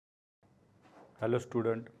Hello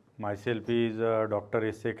student, myself is Dr.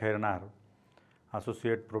 S.V.K. Khairnar,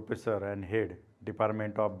 Associate Professor and Head,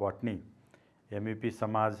 Department of Botany, MEP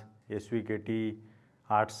Samaj, S.V.K.T,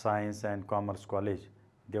 Arts, Science and Commerce College,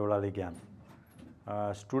 Devdali Gyan.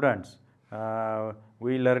 Students,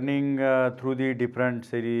 we learning through the different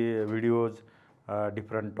series videos,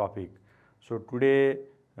 different topic. So today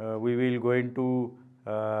we will going to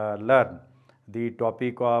learn the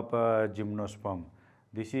topic of gymnosperm.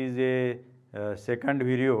 This is a second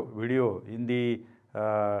video in the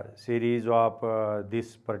series of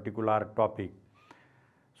this particular topic.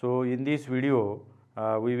 So in this video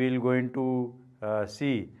we will going to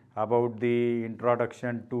see about the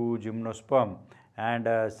introduction to gymnosperm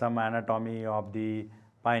and some anatomy of the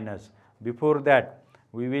Pinus. Before that,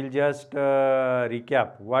 we will just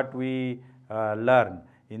recap what we learned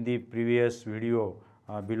in the previous video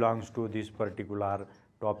belongs to this particular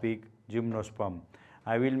topic, gymnosperm.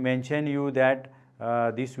 I will mention you that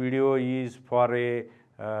this video is for a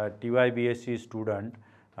TYBsSc student,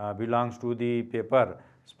 belongs to the paper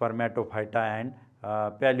Spermatophyta and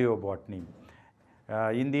Paleobotany.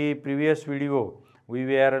 In the previous video, we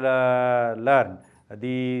were learn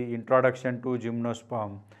the introduction to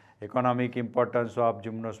gymnosperm, economic importance of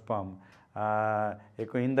gymnosperm.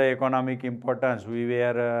 In the economic importance, we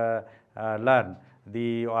were learn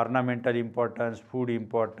the ornamental importance, food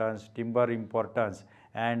importance, timber importance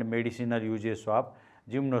and medicinal uses of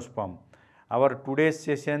gymnosperm. Our today's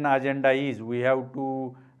session agenda is we have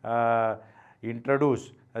to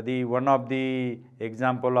introduce the one of the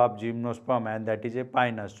example of gymnosperm, and that is a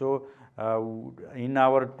Pinus. So in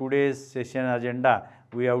our today's session agenda,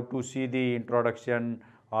 we have to see the introduction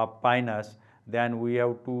of Pinus, then we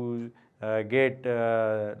have to get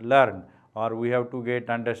learn, or we have to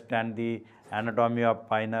get understand the anatomy of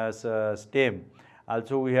Pinus stem.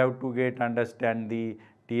 Also we have to get understand the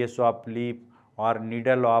TS of leaf or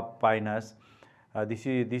needle of Pinus. This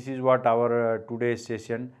is what our today's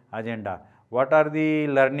session agenda. What are the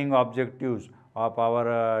learning objectives of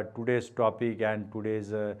our today's topic and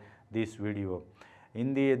today's this video?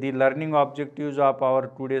 In the learning objectives of our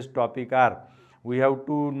today's topic are, we have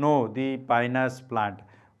to know the Pinus plant.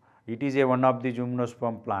 It is one of the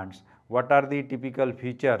gymnosperm plants. What are the typical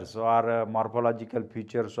features or morphological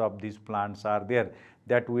features of these plants are there,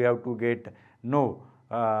 that we have to get know.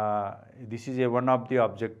 This is one of the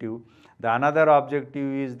objective. The another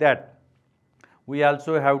objective is that we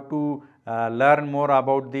also have to learn more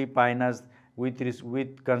about the Pinus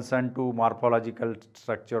with concern to morphological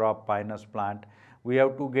structure of Pinus plant. We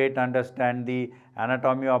have to get understand the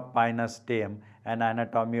anatomy of Pinus stem and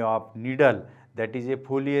anatomy of needle, that is a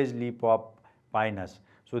foliage leaf of Pinus.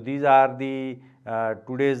 So these are the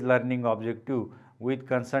today's learning objective. With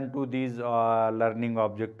concern to these learning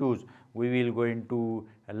objectives, we will going to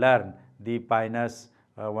learn the Pinus,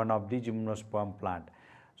 one of the gymnosperm plant.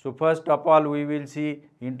 So first of all, we will see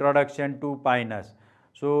introduction to Pinus.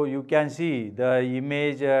 So you can see the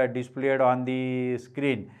image displayed on the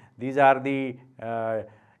screen. These are the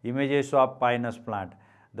images of Pinus plant.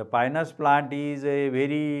 The Pinus plant is a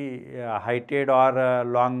very heighted or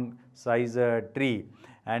long size tree,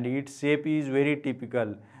 and its shape is very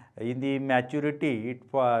typical. In the maturity,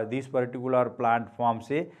 this particular plant forms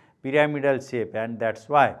a pyramidal shape, and that's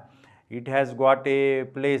why it has got a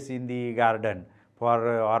place in the garden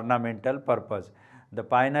for ornamental purpose. The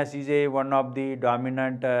Pinus is one of the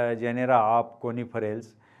dominant genera of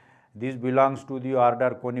coniferales. This belongs to the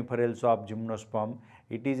order Coniferales of gymnosperm.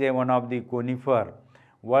 It is one of the conifer.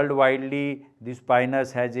 Worldwide, this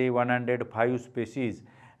Pinus has 105 species,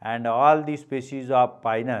 and all the species of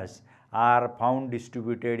Pinus are found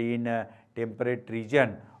distributed in temperate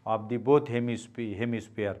region of the both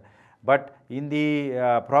hemisphere. But in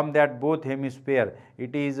the from that both hemisphere,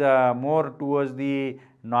 it is more towards the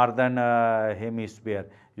northern hemisphere.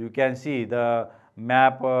 You can see the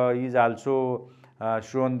map is also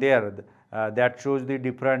shown there, that shows the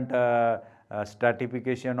different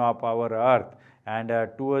stratification of our earth, and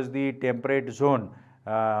towards the temperate zone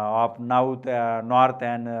of north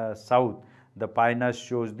and south, the Pinus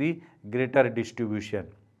shows the greater distribution.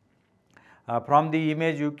 From the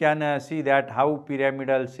image you can see that how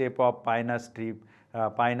pyramidal shape of Pinus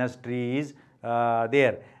tree is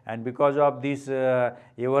there, and because of this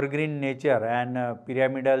evergreen nature and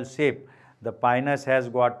pyramidal shape, the Pinus has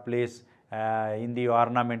got place in the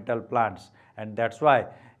ornamental plants, and that's why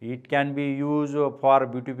it can be used for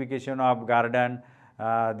beautification of garden,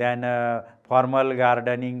 then formal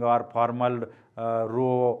gardening or formal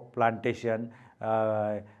row plantation.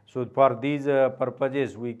 So for these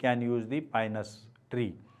purposes we can use the Pinus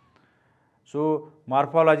tree. So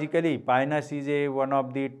morphologically, Pinus is one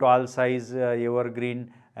of the tall size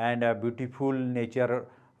evergreen and beautiful nature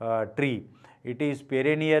tree. It is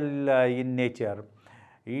perennial in nature.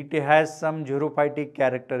 It has some xerophytic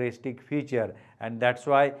characteristic feature, and that's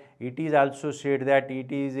why it is also said that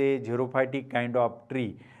it is a xerophytic kind of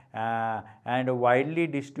tree and widely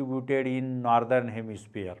distributed in northern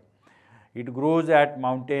hemisphere. It grows at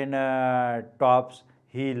mountain tops,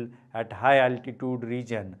 hill, at high altitude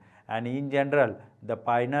region, and in general the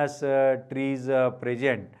Pinus trees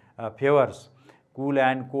present favors cool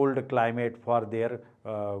and cold climate for their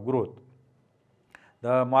growth.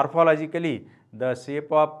 The morphologically, the shape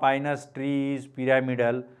of Pinus tree is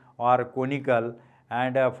pyramidal or conical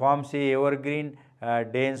and forms a evergreen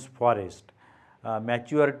dense forest.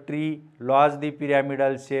 Mature tree lost the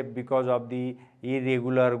pyramidal shape because of the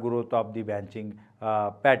irregular growth of the branching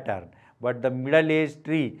pattern, but the middle-aged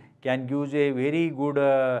tree can give a very good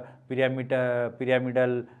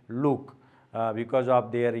pyramidal look because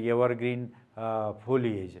of their evergreen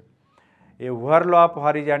foliage. A whirl of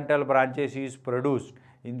horizontal branches is produced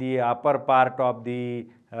in the upper part of the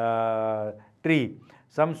tree.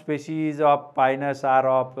 Some species of Pinus are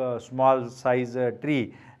of small size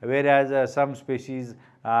tree, whereas some species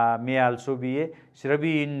may also be a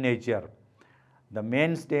shrubby in nature. The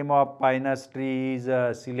main stem of Pinus tree is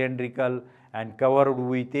cylindrical and covered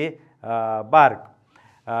with a bark.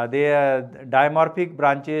 Their dimorphic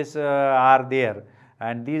branches are there,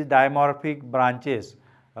 and these dimorphic branches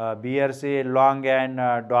bears a long and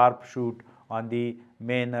dwarf shoot on the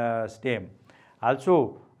main stem.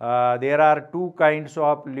 Also, there are two kinds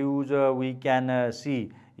of leaves we can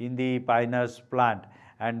see in the Pinus plant,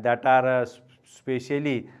 and that are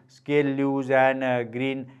specially scale leaves and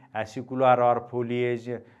green acicular or foliage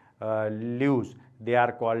leaves. They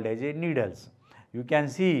are called as needles. You can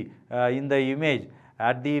see in the image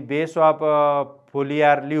at the base of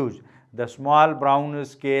foliar leaves, the small brown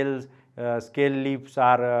scale leaves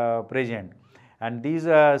are present, and these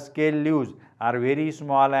scale leaves are very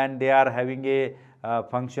small and they are having a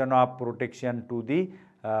function of protection to the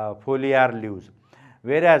foliar leaves.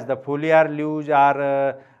 Whereas the foliar leaves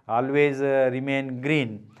are always remain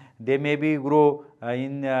green. They may be grow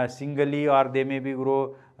in singly, or they may be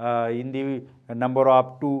grow in the number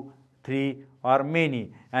of 2, 3 or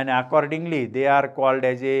many, and accordingly they are called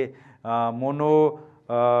as a monofoliar,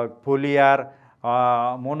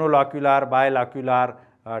 monolocular, bilocular,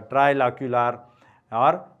 trilocular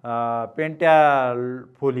or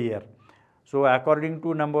pentafoliar. So according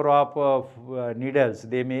to number of needles,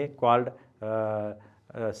 they may called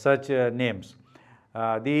such names.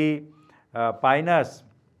 The Pinus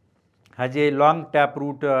has a long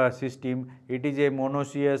taproot system. It is a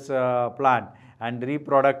monoecious plant, and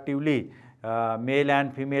reproductively male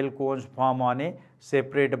and female cones form on a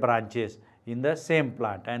separate branches in the same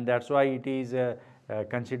plant, and that's why it is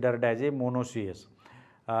considered as a monoecious.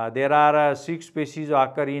 There are 6 species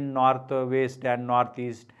occur in northwest and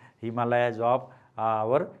northeast Himalayas of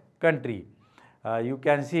our country. You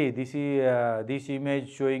can see this is this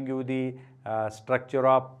image showing you the structure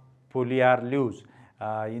of foliar leaves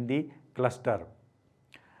in the cluster.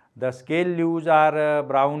 The scale leaves are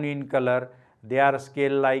brown in color. They are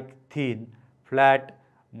scale-like, thin, flat,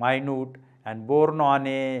 minute, and borne on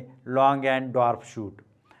a long and dwarf shoot.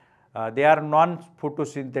 They are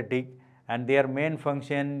non-photosynthetic, and their main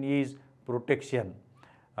function is protection.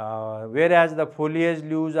 Whereas the foliage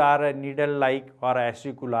leaves are needle-like or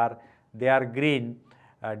acicular. They are green,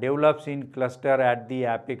 develops in cluster at the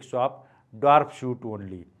apex of dwarf shoot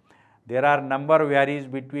only. There are number varies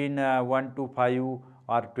between 1 to 5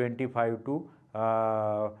 or 25 to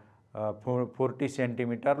 40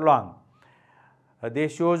 centimeter long. They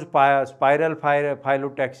shows spiral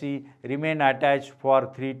phyllotaxy, remain attached for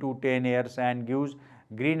 3 to 10 years and gives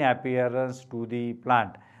green appearance to the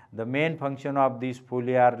plant. The main function of these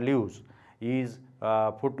foliar leaves is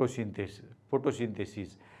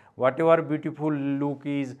photosynthesis. Whatever beautiful look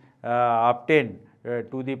is obtained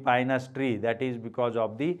to the Pinus tree, that is because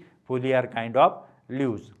of the foliar kind of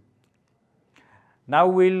leaves. Now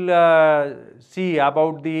we will see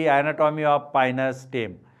about the anatomy of Pinus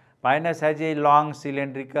stem. Pinus has a long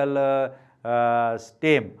cylindrical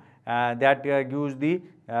stem that gives the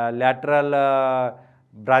lateral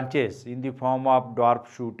branches in the form of dwarf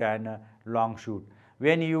shoot and long shoot.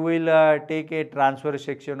 When you will take a transverse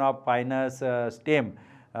section of Pinus stem,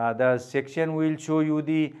 the section will show you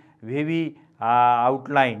the wavy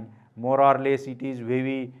outline. More or less it is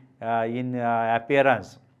wavy in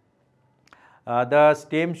appearance. The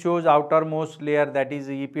stem shows outermost layer, that is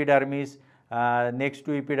epidermis. Next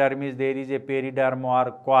to epidermis there is a periderm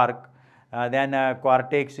or cork. then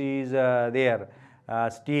cortex is there,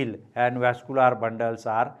 steel and vascular bundles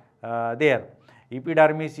are there.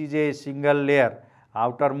 Epidermis is a single layer,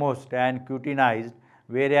 outermost and cutinized,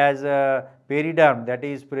 whereas periderm, that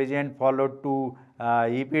is present followed to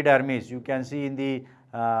epidermis, you can see in the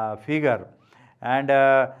figure, and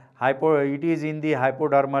it is in the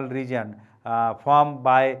hypodermal region formed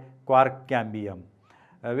by quark cambium.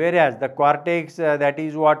 Whereas the cortex, that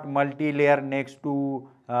is what multi-layer next to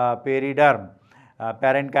periderm,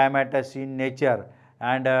 parenchymatous in nature,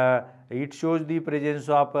 and it shows the presence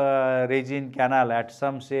of resin canal at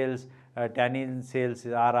some cells. Tannin cells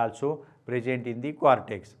are also present in the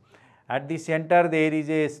cortex. At the center there is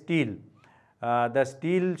a stele. The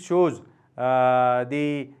stele shows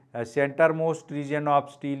the centermost region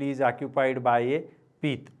of stele is occupied by a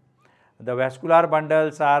pith. The vascular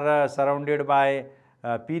bundles are surrounded by,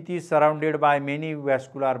 pith is surrounded by many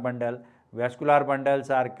vascular bundles. Vascular bundles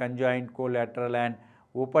are conjoined, collateral and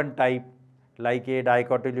open type like a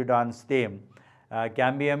dicotyledon stem.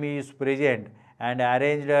 Cambium is present and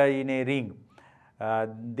arranged in a ring.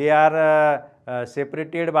 They are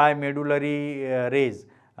separated by medullary rays.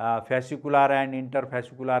 Fascicular and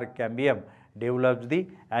interfascicular cambium develops the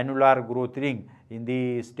annular growth ring in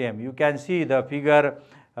the stem. You can see the figure,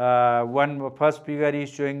 first figure is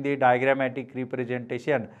showing the diagrammatic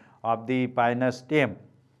representation of the pinus stem.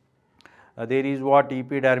 There is what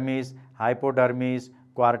epidermis, hypodermis,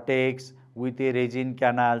 cortex with a resin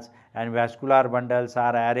canals, and vascular bundles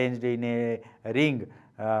are arranged in a ring.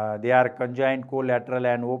 They are conjoined, collateral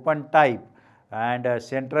and open type, and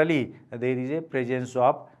centrally there is a presence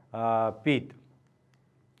of pith.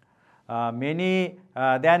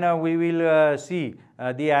 Then we will see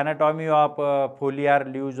the anatomy of foliar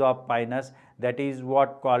leaves of pinus, that is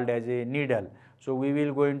what called as a needle. So we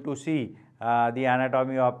will going to see the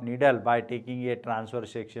anatomy of needle by taking a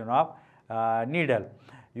transverse section of needle.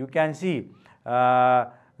 You can see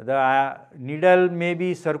the needle may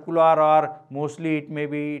be circular or mostly it may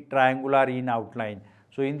be triangular in outline.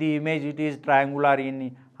 So in the image it is triangular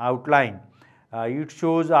in outline. It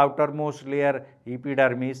shows outermost layer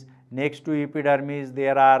epidermis. Next to epidermis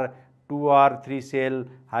there are 2 or 3 cell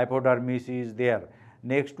hypodermis is there.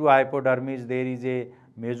 Next to hypodermis there is a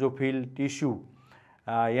mesophyll tissue.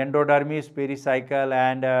 Endodermis, pericycle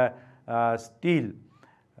and stele.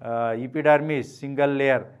 Epidermis single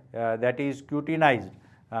layer, that is cutinized.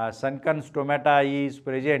 Sunken stomata is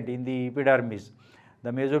present in the epidermis.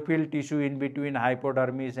 The mesophyll tissue in between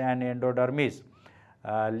hypodermis and endodermis.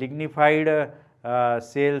 Lignified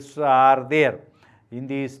cells are there. In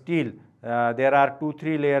the stele, there are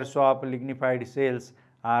 2-3 layers of lignified cells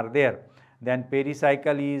are there. Then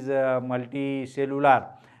pericycle is multicellular.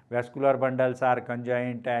 Vascular bundles are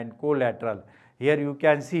conjoint and collateral. Here you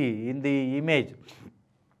can see in the image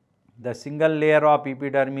the single layer of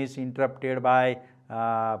epidermis interrupted by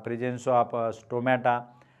presence of stomata.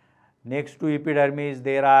 Next to epidermis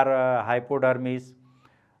there are hypodermis.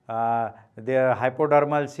 The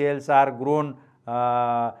hypodermal cells are grown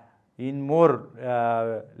in more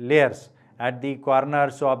layers at the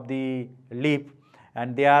corners of the leaf,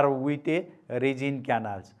 and they are with a resin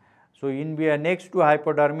canals. So in next to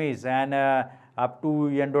hypodermis and up to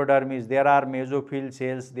endodermis there are mesophyll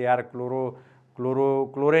cells. They are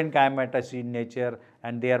chlorenchymatous in nature,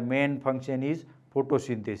 and their main function is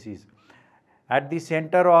photosynthesis. At the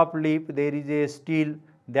center of leaf there is a stele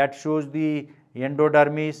that shows the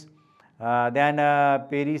endodermis, then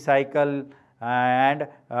pericycle and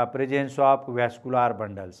presence of vascular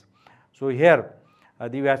bundles. So here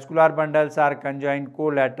the vascular bundles are conjoined,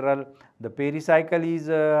 collateral. The pericycle is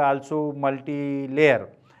also multi-layer,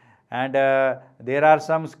 and there are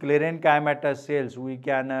some sclerenchymatous cells we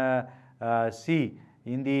can see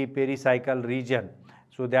in the pericycle region.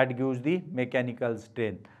 So that gives the mechanical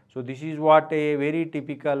strength. So this is what a very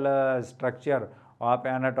typical structure of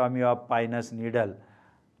anatomy of pinus needle.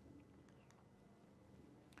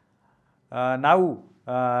 Now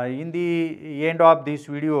in the end of this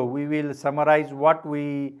video we will summarize what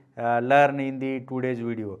we learn in the today's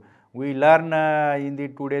video. We learn in the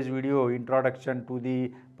today's video introduction to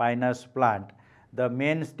the pinus plant. The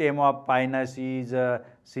main stem of pinus is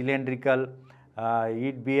cylindrical.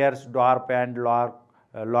 It bears dwarf and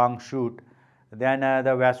long shoot. Then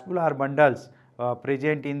the vascular bundles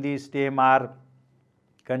present in the stem are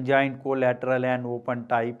conjoined, collateral and open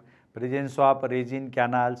type. Presence of resin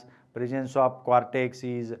canals, presence of cortex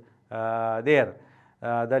is there.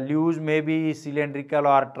 The leaves may be cylindrical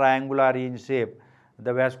or triangular in shape.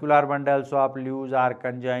 The vascular bundles of leaves are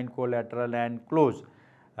conjoined, collateral and close.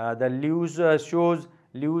 The leaves shows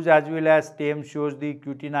leaves as well as stem shows the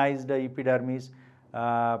cutinized epidermis.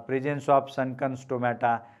 presence of sunken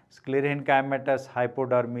stomata, sclerenchymatous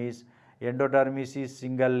hypodermis, endodermis is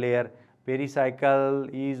single layer, pericycle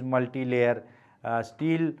is multi-layer,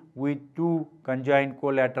 still with two conjoined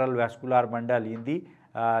collateral vascular bundle in the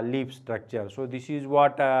leaf structure. So this is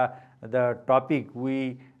what the topic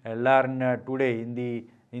we learn today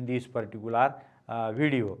in this particular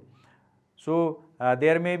video. So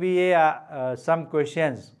there may be some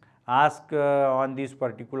questions asked on this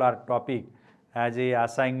particular topic as a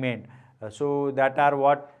assignment. So that are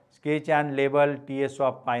what? Sketch and label TS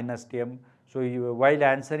of Pinus stem. So while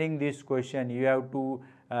answering this question, you have to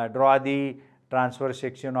draw the transverse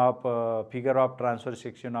section of figure of transverse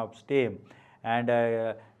section of stem and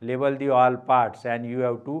label the all parts, and you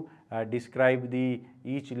have to describe the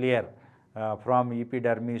each layer from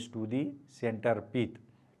epidermis to the center pith.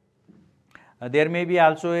 There may be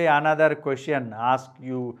also another question asked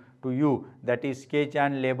to you, that is sketch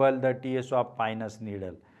and label the TS of Pinus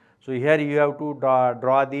needle. So here you have to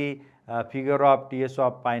draw the figure of TS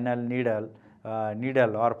of Pinus needle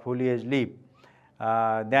or foliage leaf.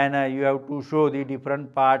 Then you have to show the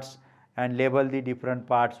different parts and label the different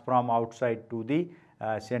parts from outside to the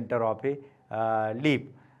center of a leaf.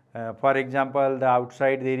 For example, the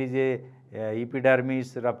outside there is a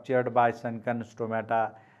epidermis ruptured by sunken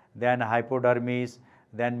stomata, then hypodermis,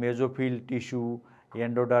 then mesophyll tissue,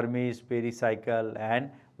 endodermis, pericycle,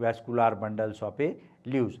 and vascular bundles of a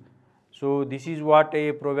leaves. So this is what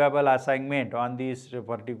a probable assignment on this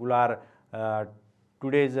particular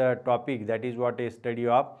today's topic, that is what a study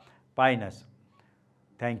of Pinus.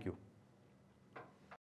 Thank you.